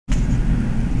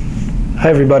Hi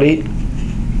everybody.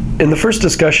 In the first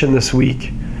discussion this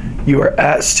week, you are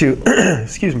asked to,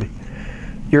 excuse me,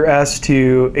 you're asked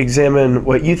to examine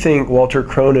what you think Walter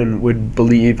Cronin would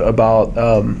believe about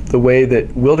the way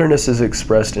that wilderness is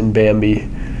expressed in Bambi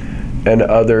and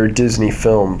other Disney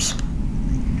films.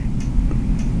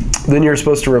 Then you're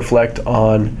supposed to reflect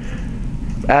on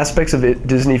aspects of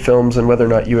Disney films and whether or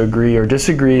not you agree or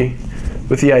disagree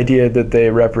with the idea that they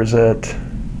represent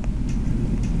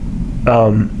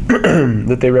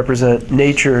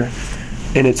nature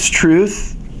in its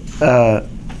truth,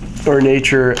 or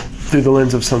nature through the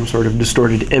lens of some sort of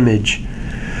distorted image.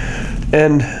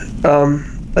 And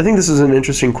I think this is an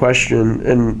interesting question,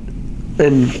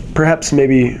 and perhaps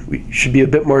maybe we should be a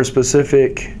bit more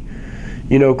specific.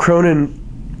 You know, Cronin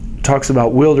talks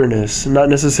about wilderness, not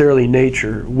necessarily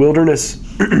nature. Wilderness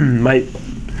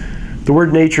the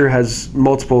word nature has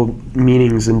multiple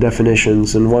meanings and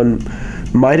definitions, and one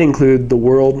might include the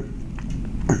world,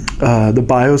 the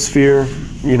biosphere,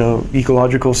 you know,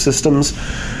 ecological systems.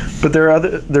 But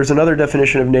there's another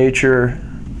definition of nature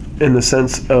in the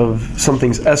sense of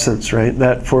something's essence, right?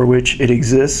 That for which it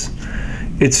exists.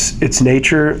 It's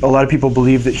nature. A lot of people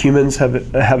believe that humans have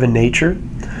a nature.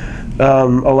 A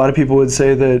lot of people would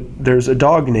say that there's a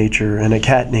dog nature and a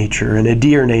cat nature and a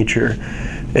deer nature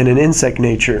and an insect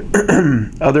nature.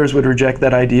 Others would reject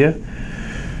that idea.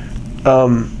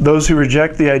 Those who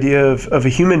reject the idea of a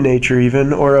human nature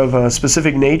even, or of a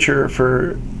specific nature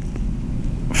for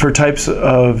types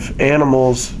of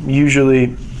animals,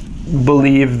 usually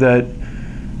believe that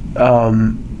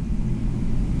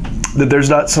that there's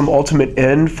not some ultimate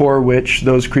end for which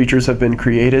those creatures have been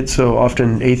created. So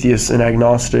often atheists and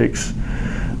agnostics,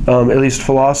 at least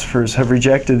philosophers, have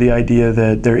rejected the idea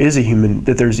that there's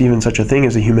even such a thing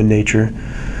as a human nature.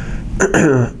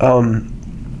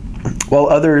 While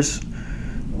others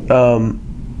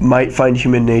might find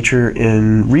human nature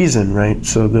in reason, right?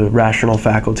 So the rational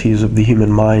faculties of the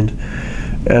human mind.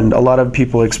 And a lot of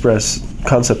people express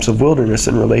concepts of wilderness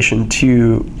in relation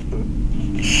to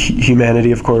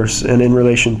humanity, of course, and in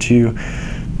relation to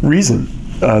reason.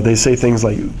 They say things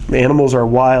like animals are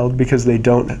wild because they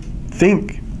don't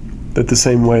think that the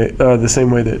same way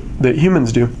that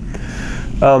humans do.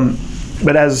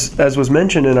 But as was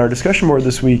mentioned in our discussion board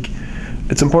this week,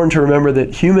 it's important to remember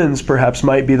that humans perhaps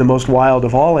might be the most wild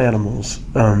of all animals,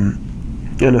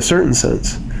 in a certain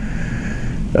sense.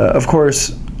 Of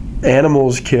course,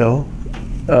 animals kill,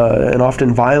 and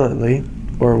often violently,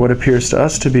 or what appears to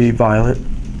us to be violent.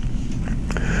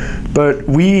 But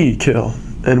we kill,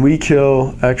 and we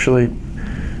kill actually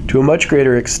to a much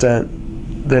greater extent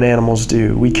than animals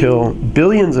do. We kill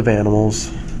billions of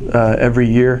animals every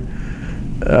year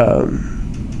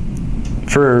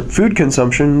for food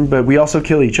consumption, but we also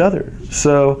kill each other.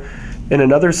 So in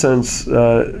another sense,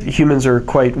 humans are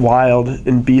quite wild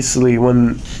and beastly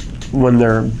when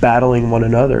they're battling one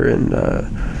another, and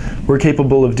we're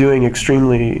capable of doing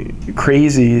extremely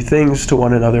crazy things to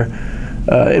one another.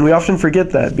 And we often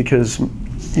forget that because,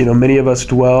 you know, many of us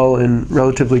dwell in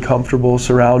relatively comfortable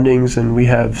surroundings, and we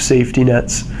have safety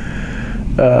nets,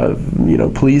 you know,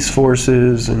 police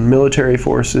forces and military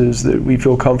forces that we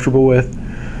feel comfortable with.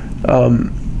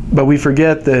 But we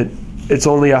forget that it's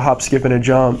only a hop, skip, and a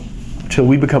jump till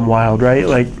we become wild, right?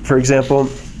 Like, for example,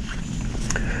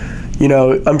 you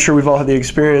know, I'm sure we've all had the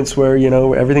experience where, you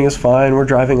know, everything is fine, we're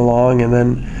driving along, and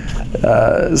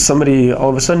then somebody all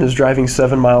of a sudden is driving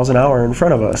 7 miles an hour in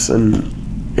front of us, and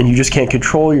you just can't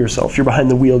control yourself. You're behind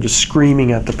the wheel just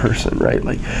screaming at the person, right?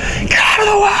 Like, get out of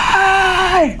the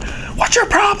way! What's your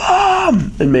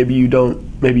problem? And maybe you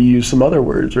use some other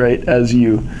words, right, as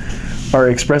you are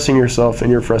expressing yourself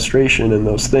and your frustration and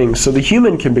those things. So the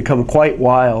human can become quite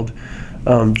wild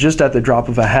just at the drop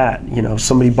of a hat. You know,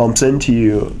 somebody bumps into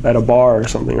you at a bar or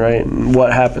something, right? And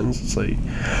what happens? It's like,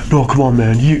 no, come on,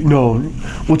 man.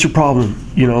 What's your problem?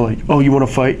 You know, like, oh, you want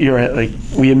to fight? You're right. Like,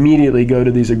 we immediately go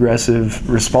to these aggressive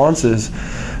responses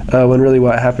when really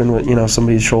what happened with, you know,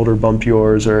 somebody's shoulder bumped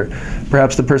yours, or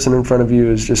perhaps the person in front of you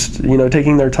is just, you know,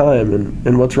 taking their time,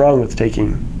 and what's wrong with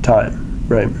taking time,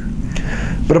 right?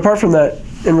 But apart from that,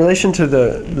 in relation to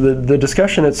the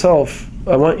discussion itself,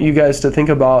 I want you guys to think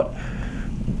about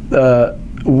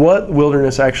what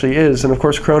wilderness actually is. And of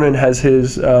course, Cronin has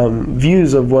his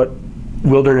views of what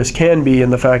wilderness can be,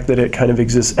 and the fact that it kind of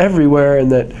exists everywhere,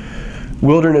 and that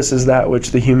wilderness is that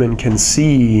which the human can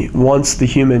see once the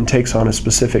human takes on a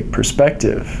specific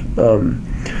perspective.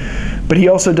 But he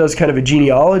also does kind of a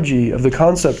genealogy of the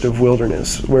concept of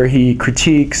wilderness, where he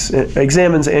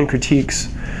examines and critiques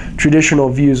traditional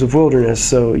views of wilderness.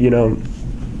 So, you know,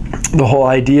 the whole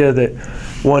idea that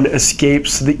one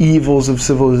escapes the evils of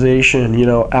civilization, you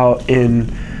know, out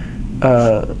in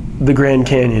the Grand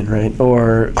Canyon, right,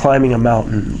 or climbing a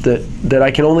mountain. That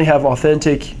I can only have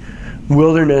authentic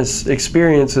wilderness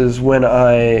experiences when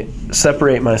I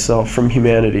separate myself from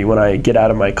humanity, when I get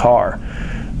out of my car,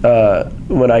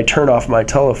 when I turn off my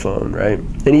telephone, right?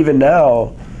 And even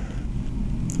now,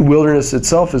 wilderness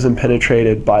itself isn't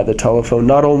penetrated by the telephone,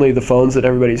 not only the phones that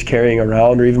everybody's carrying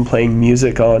around or even playing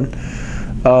music on,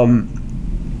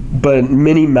 but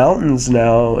many mountains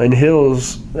now and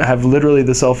hills have literally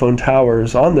the cell phone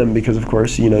towers on them because, of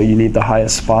course, you need the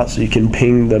highest spot so you can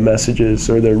ping the messages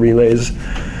or the relays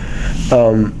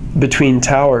between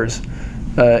towers.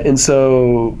 And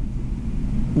so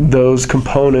those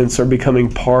components are becoming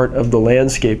part of the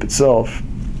landscape itself.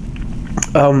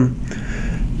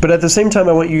 But at the same time,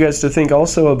 I want you guys to think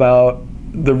also about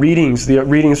the readings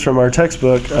from our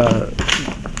textbook,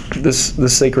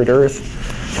 this Sacred Earth,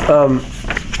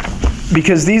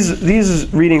 because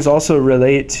these readings also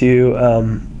relate to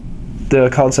the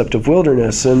concept of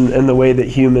wilderness and the way that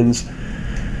humans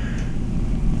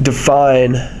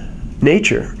define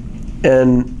nature.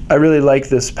 And I really like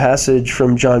this passage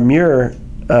from John Muir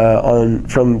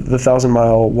from the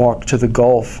 1,000-Mile Walk to the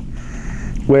Gulf,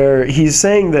 where he's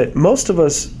saying that most of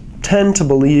us tend to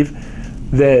believe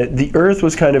that the earth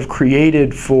was kind of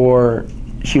created for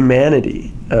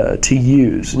humanity to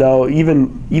use. Now,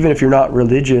 even if you're not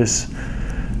religious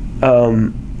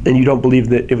and you don't believe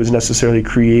that it was necessarily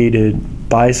created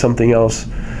by something else,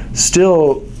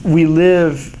 still we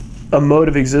live a mode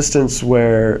of existence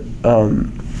where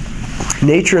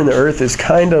nature and the earth is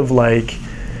kind of like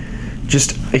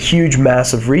just a huge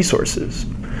mass of resources.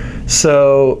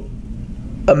 So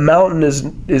a mountain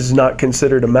is not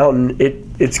considered a mountain.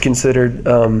 It's considered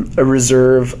a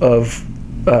reserve of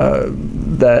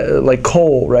that, like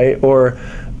coal, right? Or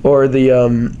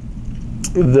the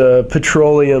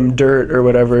petroleum dirt or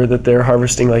whatever that they're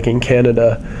harvesting, like in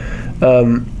Canada,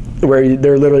 where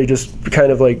they're literally just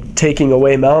kind of like taking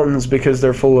away mountains because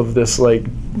they're full of this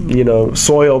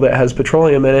soil that has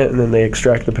petroleum in it, and then they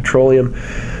extract the petroleum.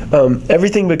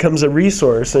 Everything becomes a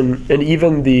resource, and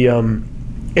even the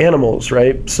animals,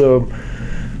 right? So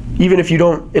even if you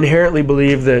don't inherently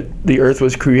believe that the earth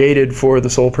was created for the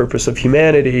sole purpose of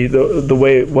humanity, the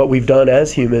way what we've done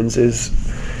as humans is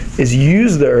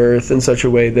use the earth in such a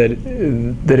way that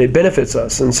it benefits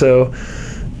us. And so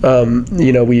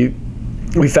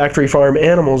we factory farm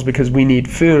animals because we need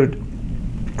food,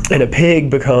 and a pig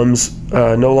becomes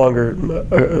no longer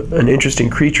an interesting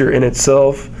creature in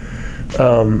itself,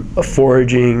 a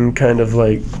foraging kind of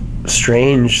like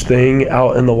strange thing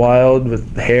out in the wild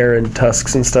with hair and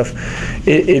tusks and stuff.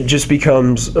 It just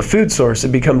becomes a food source.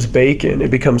 It becomes bacon.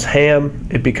 It becomes ham.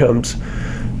 It becomes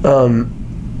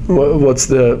what's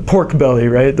the pork belly,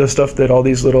 right? The stuff that all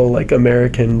these little like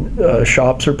American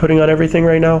shops are putting on everything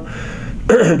right now.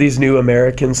 These new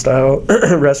American style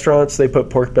restaurants, they put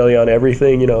pork belly on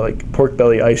everything, like pork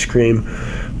belly ice cream,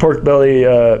 pork belly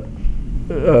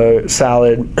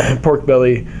salad, pork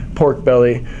belly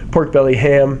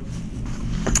ham.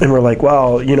 And we're like,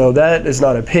 wow, that is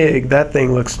not a pig. That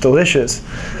thing looks delicious.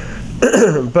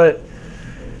 But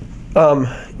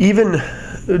even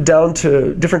down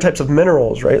to different types of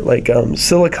minerals, right? Like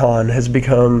silicon has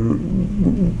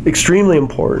become extremely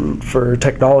important for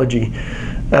technology.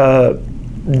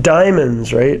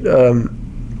 Diamonds, right?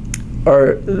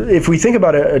 If we think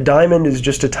about it, a diamond is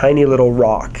just a tiny little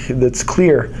rock that's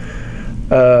clear.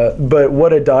 But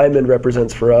what a diamond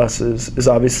represents for us is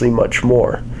obviously much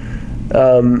more.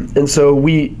 And so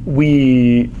we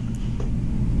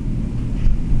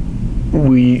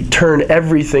turn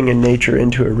everything in nature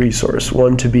into a resource,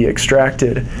 one to be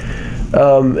extracted.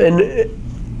 And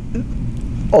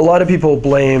a lot of people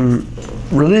blame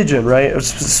religion, right?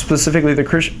 Specifically the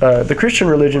Christian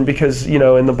religion, because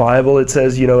in the Bible it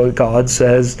says, God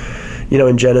says,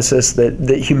 in Genesis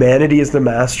that humanity is the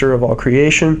master of all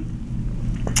creation.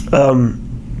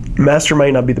 Master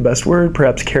might not be the best word.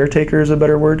 Perhaps caretaker is a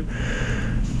better word.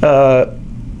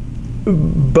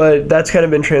 But that's kind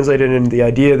of been translated into the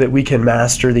idea that we can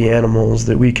master the animals,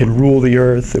 that we can rule the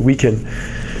earth, that we can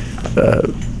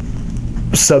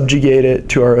subjugate it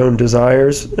to our own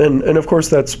desires. And of course,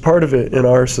 that's part of it in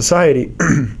our society.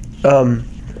 But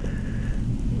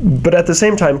at the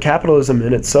same time, capitalism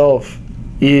in itself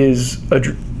is,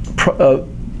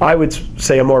 I would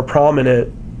say, a more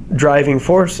prominent driving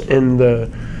force in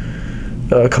the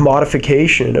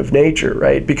commodification of nature,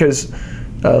 right? Because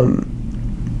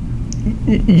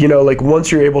like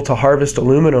once you're able to harvest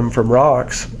aluminum from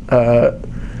rocks,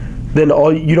 then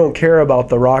you don't care about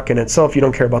the rock in itself. You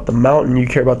don't care about the mountain. You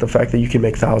care about the fact that you can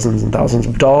make thousands and thousands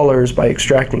of dollars by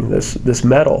extracting this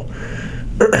metal.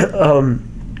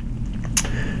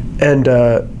 and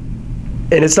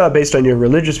it's not based on your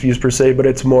religious views per se, but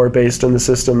it's more based on the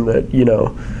system that,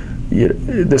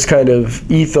 this kind of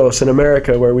ethos in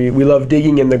America where we love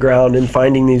digging in the ground and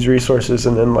finding these resources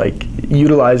and then like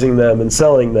utilizing them and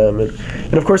selling them.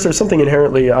 And of course there's something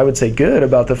inherently, I would say, good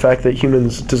about the fact that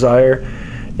humans desire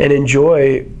and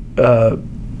enjoy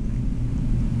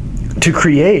to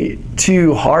create,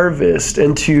 to harvest,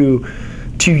 and to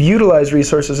utilize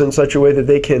resources in such a way that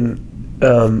they can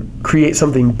create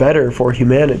something better for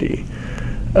humanity.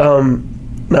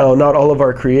 Now, not all of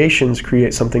our creations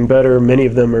create something better. Many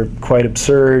of them are quite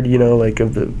absurd, like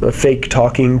a fake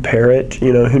talking parrot,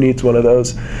 who needs one of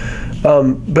those?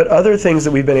 But other things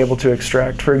that we've been able to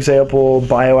extract, for example,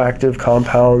 bioactive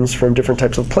compounds from different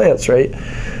types of plants, right?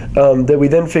 That we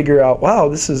then figure out, wow,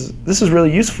 this is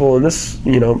really useful, and this,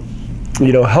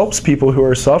 helps people who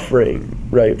are suffering,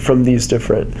 right, from these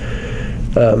different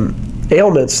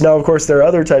ailments. Now, of course, there are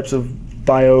other types of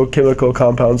biochemical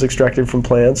compounds extracted from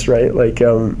plants, right? Like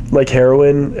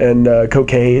heroin and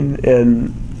cocaine and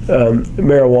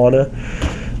marijuana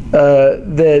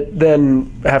that then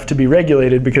have to be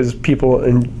regulated because people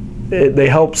they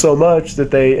help so much that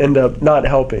they end up not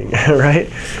helping, right?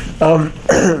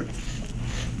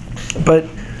 But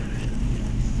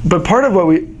part of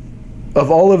of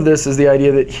all of this is the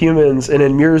idea that humans, and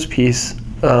in Muir's piece,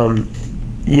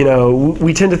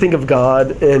 we tend to think of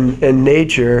God and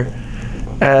nature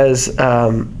as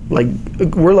like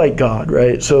we're like God,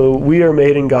 right? So we are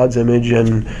made in God's image,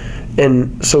 and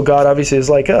so God obviously is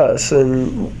like us,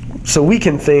 and so we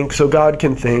can think, so God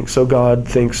can think, so God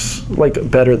thinks like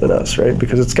better than us, right?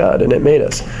 Because it's God and it made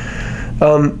us.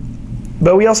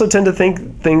 But we also tend to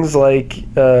think things like,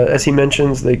 as he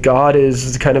mentions, that God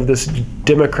is kind of this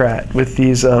democrat with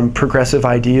these progressive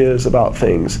ideas about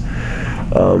things,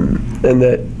 and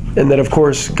that of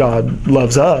course God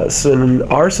loves us and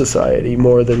our society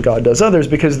more than God does others,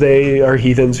 because they are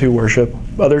heathens who worship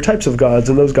other types of gods,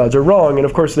 and those gods are wrong, and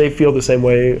of course they feel the same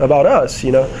way about us.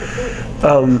 They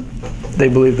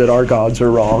believe that our gods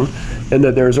are wrong and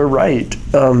that theirs are right.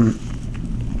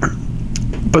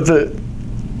 But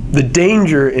the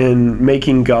danger in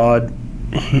making God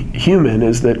human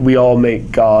is that we all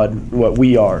make God what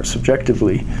we are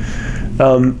subjectively,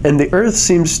 and the earth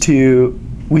seems to,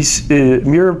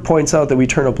 Muir points out that we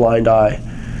turn a blind eye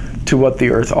to what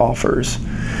the earth offers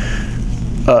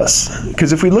us,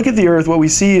 because if we look at the earth, what we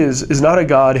see is not a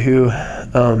God who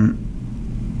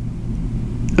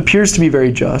appears to be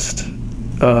very just,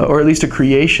 or at least a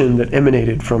creation that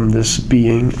emanated from this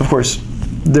being. Of course,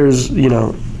 there's you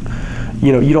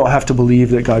don't have to believe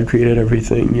that God created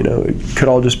everything. It could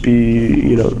all just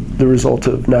be the result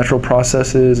of natural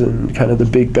processes and kind of the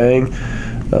Big Bang.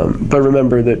 But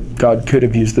remember that God could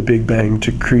have used the Big Bang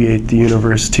to create the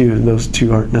universe too. Those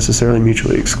two aren't necessarily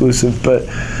mutually exclusive. But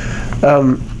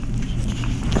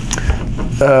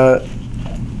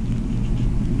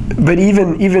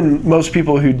even most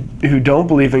people who don't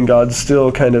believe in God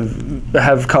still kind of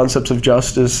have concepts of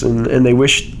justice, and they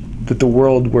wish that the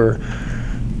world were,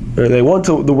 or they want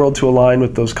the world to align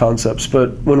with those concepts.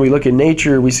 But when we look at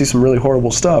nature, we see some really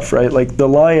horrible stuff, right? Like the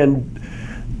lion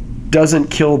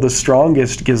doesn't kill the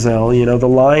strongest gazelle. The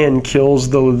lion kills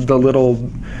the little,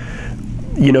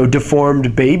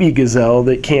 deformed baby gazelle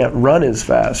that can't run as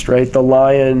fast, right? The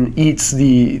lion eats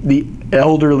the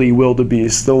elderly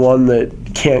wildebeest, the one that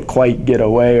can't quite get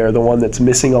away, or the one that's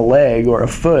missing a leg or a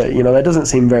foot. That doesn't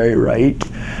seem very right.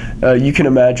 You can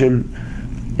imagine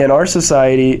in our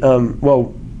society,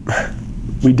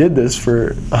 we did this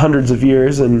for hundreds of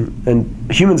years,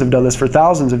 and humans have done this for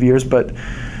thousands of years, but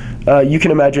you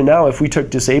can imagine now if we took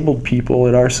disabled people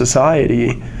in our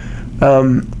society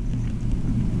and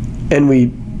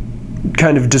we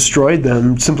kind of destroyed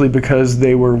them simply because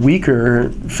they were weaker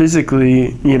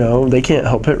physically, they can't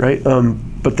help it, right?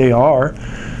 But they are.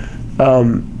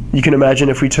 You can imagine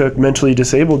if we took mentally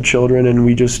disabled children and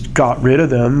we just got rid of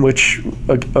them, which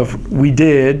we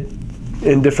did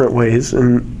in different ways,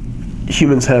 and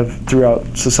humans have throughout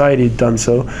society done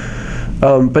so.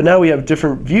 But now we have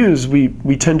different views. We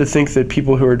tend to think that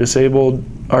people who are disabled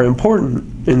are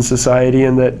important in society,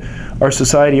 and that our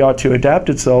society ought to adapt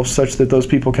itself such that those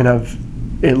people can have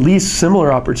at least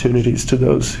similar opportunities to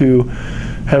those who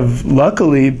have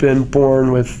luckily been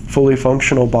born with fully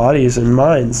functional bodies and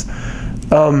minds.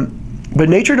 But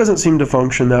nature doesn't seem to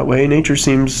function that way. Nature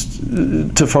seems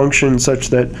to function such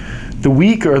that the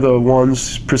weak are the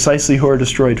ones precisely who are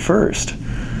destroyed first.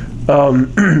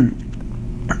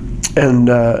 And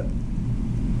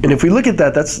if we look at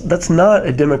that, that's not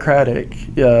a democratic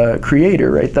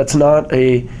creator, right? That's not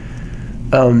a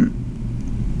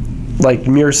like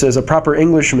Muir says, a proper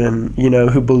Englishman, you know,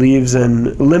 who believes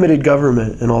in limited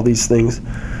government and all these things.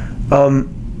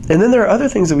 And then there are other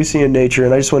things that we see in nature,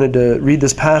 and I just wanted to read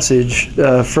this passage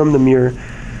from the Muir.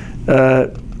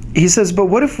 He says, but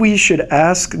what if we should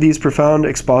ask these profound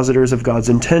expositors of God's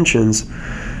intentions,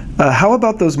 how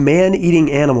about those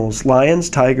man-eating animals, lions,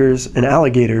 tigers, and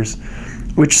alligators,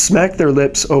 which smack their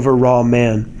lips over raw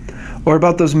man? Or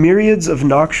about those myriads of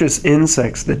noxious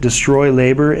insects that destroy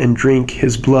labor and drink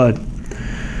his blood?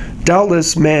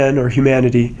 Doubtless man, or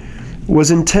humanity,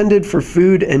 was intended for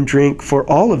food and drink for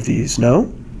all of these,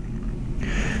 no?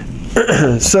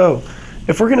 So,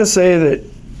 if we're going to say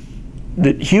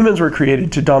that humans were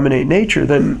created to dominate nature,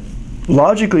 then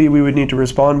logically we would need to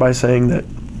respond by saying that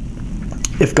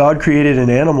if God created an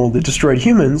animal that destroyed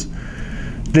humans,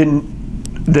 then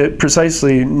that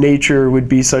precisely nature would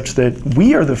be such that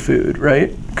we are the food,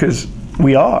 right? Because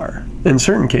we are, in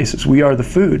certain cases, we are the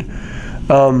food.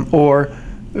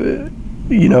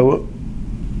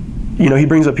 He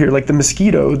brings up here like the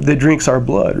mosquito that drinks our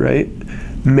blood, right?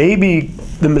 Maybe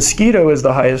the mosquito is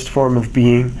the highest form of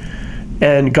being,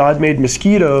 and God made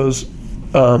mosquitoes.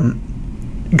 God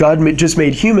just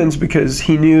made humans because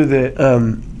he knew that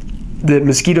that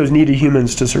mosquitoes needed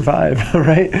humans to survive,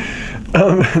 right?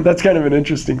 That's kind of an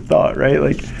interesting thought, right?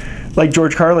 Like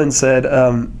George Carlin said,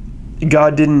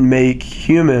 God didn't make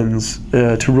humans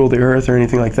to rule the earth or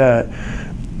anything like that.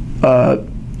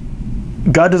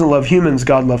 God doesn't love humans,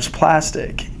 God loves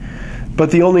plastic. But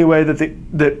the only way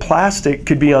that plastic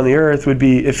could be on the earth would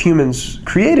be if humans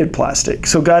created plastic.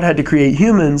 So God had to create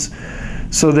humans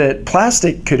so that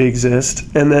plastic could exist,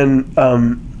 and then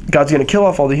God's going to kill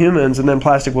off all the humans, and then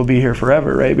plastic will be here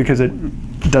forever, right? Because it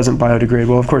doesn't biodegrade.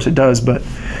 Well, of course it does, but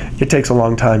it takes a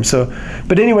long time.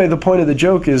 But anyway, the point of the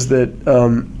joke is that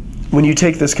when you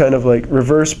take this kind of like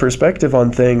reverse perspective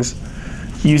on things,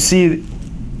 you see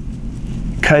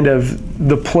kind of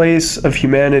the place of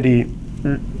humanity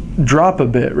drop a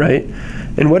bit, right?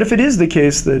 And what if it is the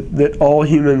case that all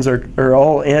humans or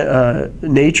all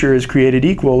nature is created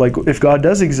equal? Like if God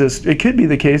does exist, it could be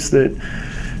the case that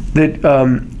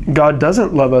God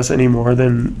doesn't love us any more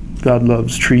than God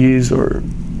loves trees or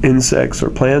insects or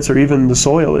plants or even the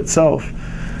soil itself.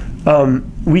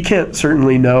 We can't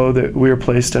certainly know that we're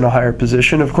placed in a higher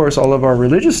position. Of course, all of our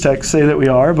religious texts say that we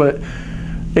are, but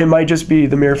it might just be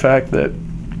the mere fact that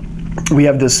we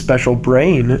have this special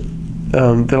brain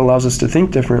that allows us to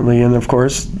think differently. And of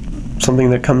course,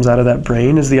 something that comes out of that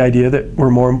brain is the idea that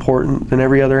we're more important than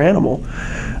every other animal.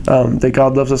 That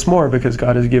God loves us more because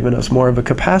God has given us more of a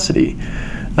capacity.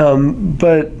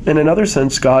 But in another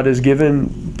sense, God has given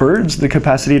birds the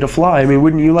capacity to fly. I mean,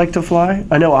 wouldn't you like to fly?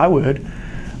 I know I would.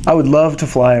 I would love to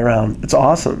fly around. It's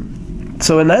awesome.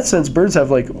 So in that sense, birds have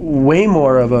like way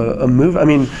more of a move. I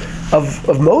mean,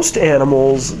 of most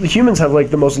animals, humans have like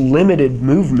the most limited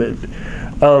movement.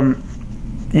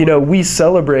 We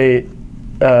celebrate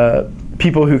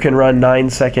people who can run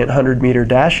 9-second 100-meter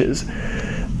dashes,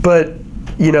 but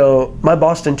my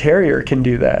Boston Terrier can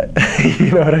do that.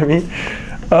 You know what I mean?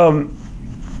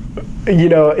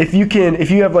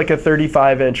 If you have like a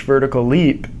 35-inch vertical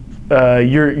leap,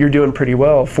 you're doing pretty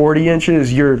well. 40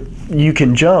 inches, you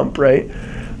can jump, right?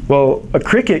 Well, a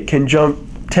cricket can jump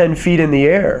 10 feet in the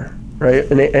air, right?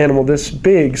 An animal this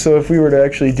big. So if we were to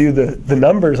actually do the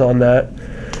numbers on that,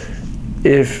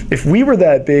 if we were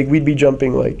that big, we'd be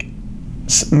jumping like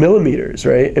millimeters,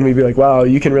 right? And we'd be like, wow,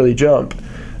 you can really jump.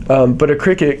 But a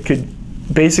cricket could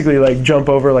basically like jump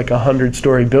over like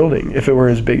 100-story building if it were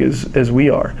as big as we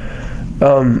are.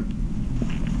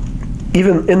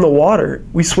 Even in the water,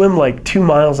 we swim like 2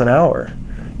 miles an hour.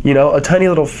 A tiny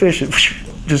little fish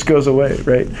just goes away,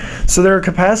 right? So there are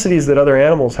capacities that other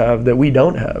animals have that we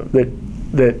don't have. That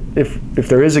if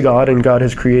there is a God and God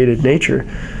has created nature,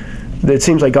 it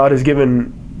seems like God has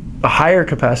given a higher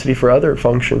capacity for other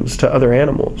functions to other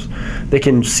animals. They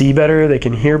can see better, they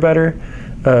can hear better,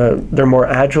 they're more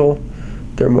agile,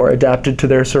 they're more adapted to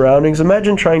their surroundings.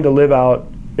 Imagine trying to live out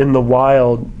in the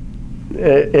wild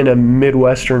in a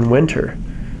Midwestern winter.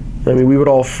 I mean, we would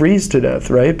all freeze to death,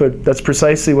 right? But that's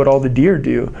precisely what all the deer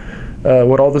do,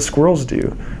 what all the squirrels do,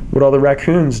 what all the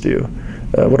raccoons do,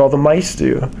 what all the mice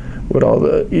do, what all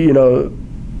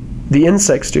the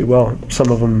insects do. Well, some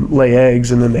of them lay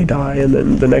eggs and then they die, and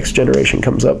then the next generation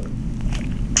comes up.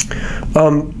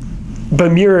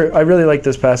 But Muir, I really like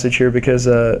this passage here because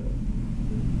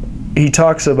he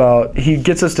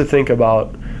gets us to think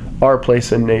about our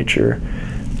place in nature,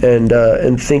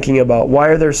 and thinking about why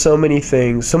are there so many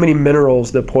things, so many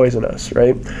minerals that poison us,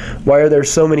 right? Why are there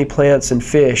so many plants and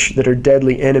fish that are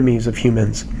deadly enemies of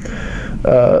humans?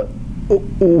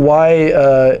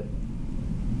 Why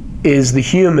is the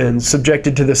human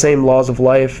subjected to the same laws of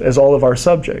life as all of our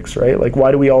subjects, right? Like,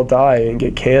 why do we all die and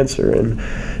get cancer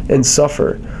and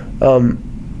suffer?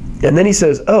 And then he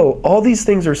says, oh, all these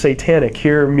things are satanic.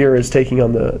 Here Muir is taking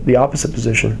on the opposite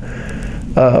position,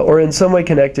 or in some way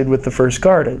connected with the first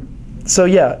garden. So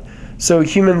yeah, so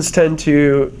humans tend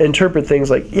to interpret things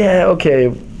like, yeah, okay,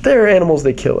 there are animals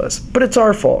that kill us, but it's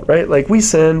our fault, right? Like, we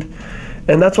sinned,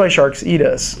 and that's why sharks eat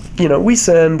us. You know, we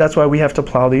sinned, that's why we have to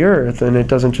plow the earth, and it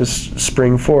doesn't just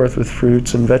spring forth with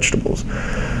fruits and vegetables.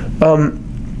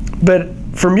 But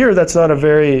for Muir, that's not a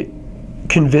very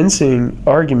convincing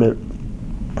argument.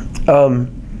 And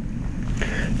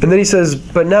then he says,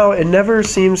 but now it never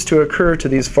seems to occur to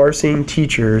these far-seeing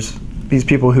teachers, these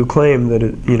people who claim that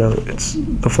it's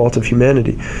the fault of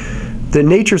humanity, that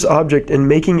nature's object in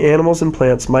making animals and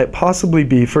plants might possibly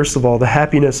be, first of all, the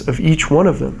happiness of each one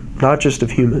of them, not just of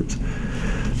humans.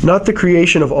 Not the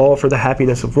creation of all for the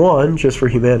happiness of one, just for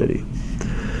humanity.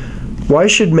 Why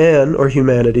should man, or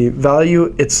humanity,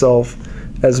 value itself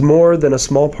as more than a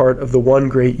small part of the one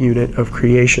great unit of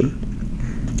creation?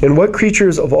 And what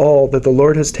creatures of all that the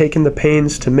Lord has taken the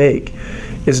pains to make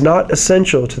is not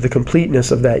essential to the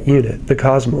completeness of that unit, the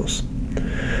cosmos?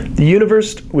 The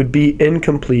universe would be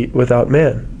incomplete without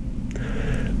man,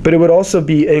 but it would also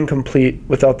be incomplete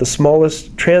without the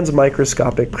smallest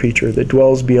transmicroscopic creature that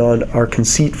dwells beyond our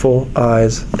conceitful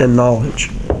eyes and knowledge.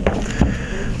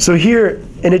 So here,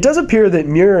 and it does appear that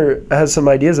Muir has some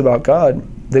ideas about God,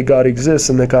 that God exists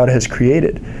and that God has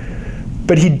created.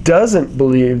 But he doesn't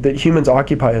believe that humans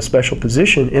occupy a special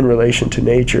position in relation to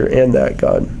nature and that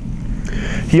God.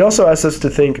 He also asks us to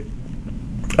think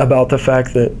about the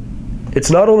fact that it's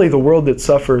not only the world that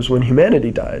suffers when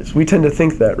humanity dies. We tend to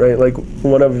think that, right? Like,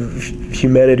 one of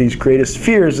humanity's greatest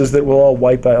fears is that we'll all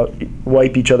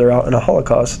wipe each other out in a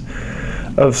holocaust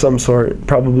of some sort,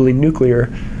 probably nuclear.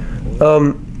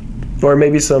 Or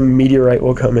maybe some meteorite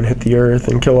will come and hit the earth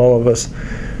and kill all of us.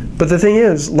 But the thing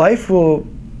is, life will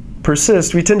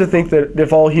persist. We tend to think that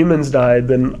if all humans died,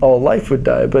 then all life would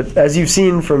die. But as you've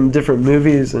seen from different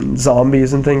movies and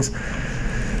zombies and things,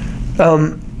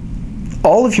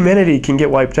 all of humanity can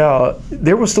get wiped out.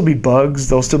 There will still be bugs,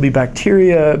 there'll still be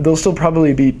bacteria, there'll still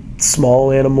probably be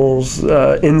small animals,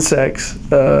 insects,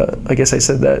 I guess I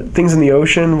said that. Things in the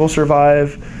ocean will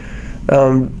survive,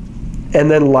 and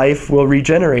then life will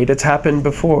regenerate. It's happened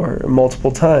before,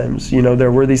 multiple times. You know,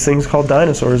 there were these things called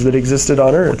dinosaurs that existed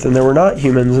on Earth, and there were not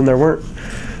humans, and there weren't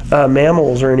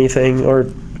mammals or anything, or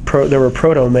there were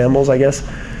proto-mammals, I guess.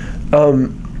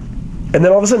 And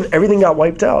then all of a sudden, everything got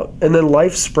wiped out. And then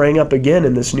life sprang up again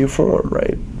in this new form,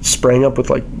 right? Sprang up with,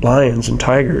 like, lions and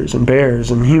tigers and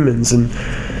bears and humans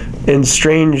and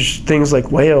strange things like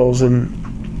whales and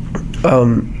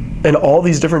all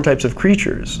these different types of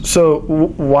creatures. So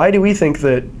why do we think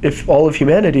that if all of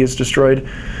humanity is destroyed,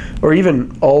 or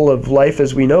even all of life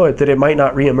as we know it, that it might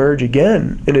not reemerge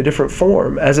again in a different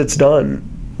form, as it's done,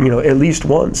 you know, at least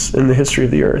once in the history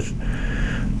of the Earth?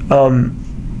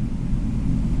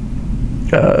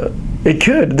 It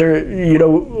could. You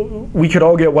know, we could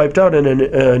all get wiped out, and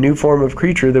a new form of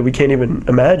creature that we can't even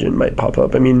imagine might pop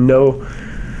up. I mean, no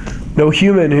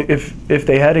human, if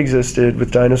they had existed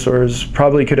with dinosaurs,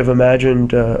 probably could have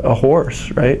imagined a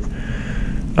horse, right?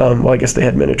 Well, I guess they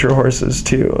had miniature horses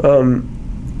too.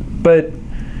 But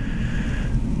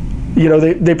you know,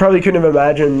 they probably couldn't have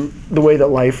imagined the way that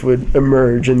life would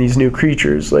emerge in these new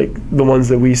creatures, like the ones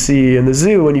that we see in the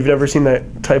zoo when you've never seen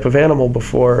that type of animal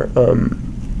before.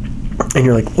 And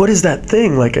you're like, what is that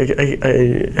thing? Like, I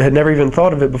had never even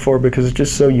thought of it before because it's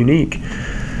just so unique.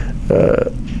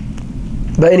 But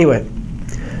anyway,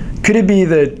 could it be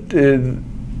that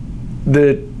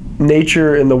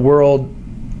nature and the world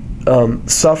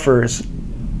suffers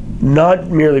not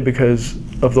merely because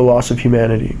of the loss of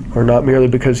humanity, or not merely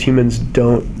because humans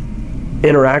don't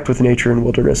interact with nature and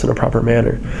wilderness in a proper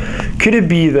manner? Could it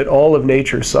be that all of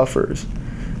nature suffers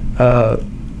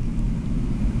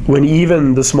when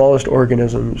even the smallest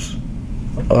organisms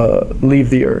leave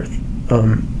the earth?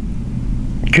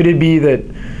 Could it be that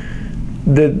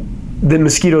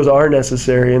mosquitoes are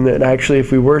necessary, and that actually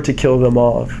if we were to kill them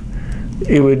off,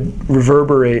 it would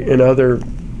reverberate in other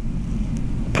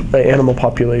animal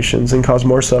populations and cause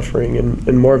more suffering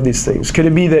and more of these things? Could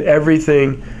it be that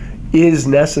everything is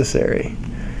necessary,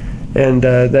 and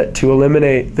that to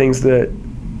eliminate things that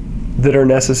are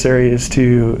necessary is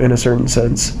to, in a certain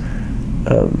sense,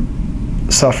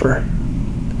 suffer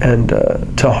and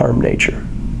to harm nature?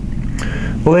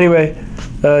 Well, anyway,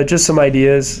 just some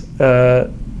ideas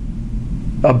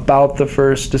about the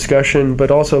first discussion,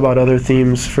 but also about other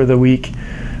themes for the week.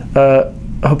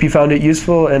 I hope you found it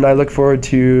useful, and I look forward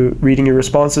to reading your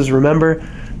responses. Remember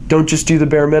Don't just do the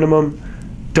bare minimum.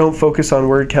 Don't focus on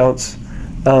word counts.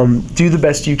 Do the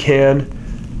best you can.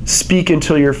 Speak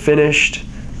until you're finished.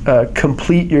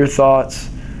 Complete your thoughts.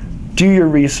 Do your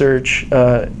research,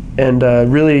 and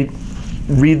really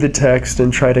read the text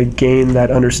and try to gain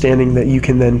that understanding that you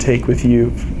can then take with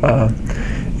you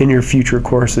in your future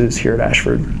courses here at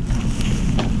Ashford.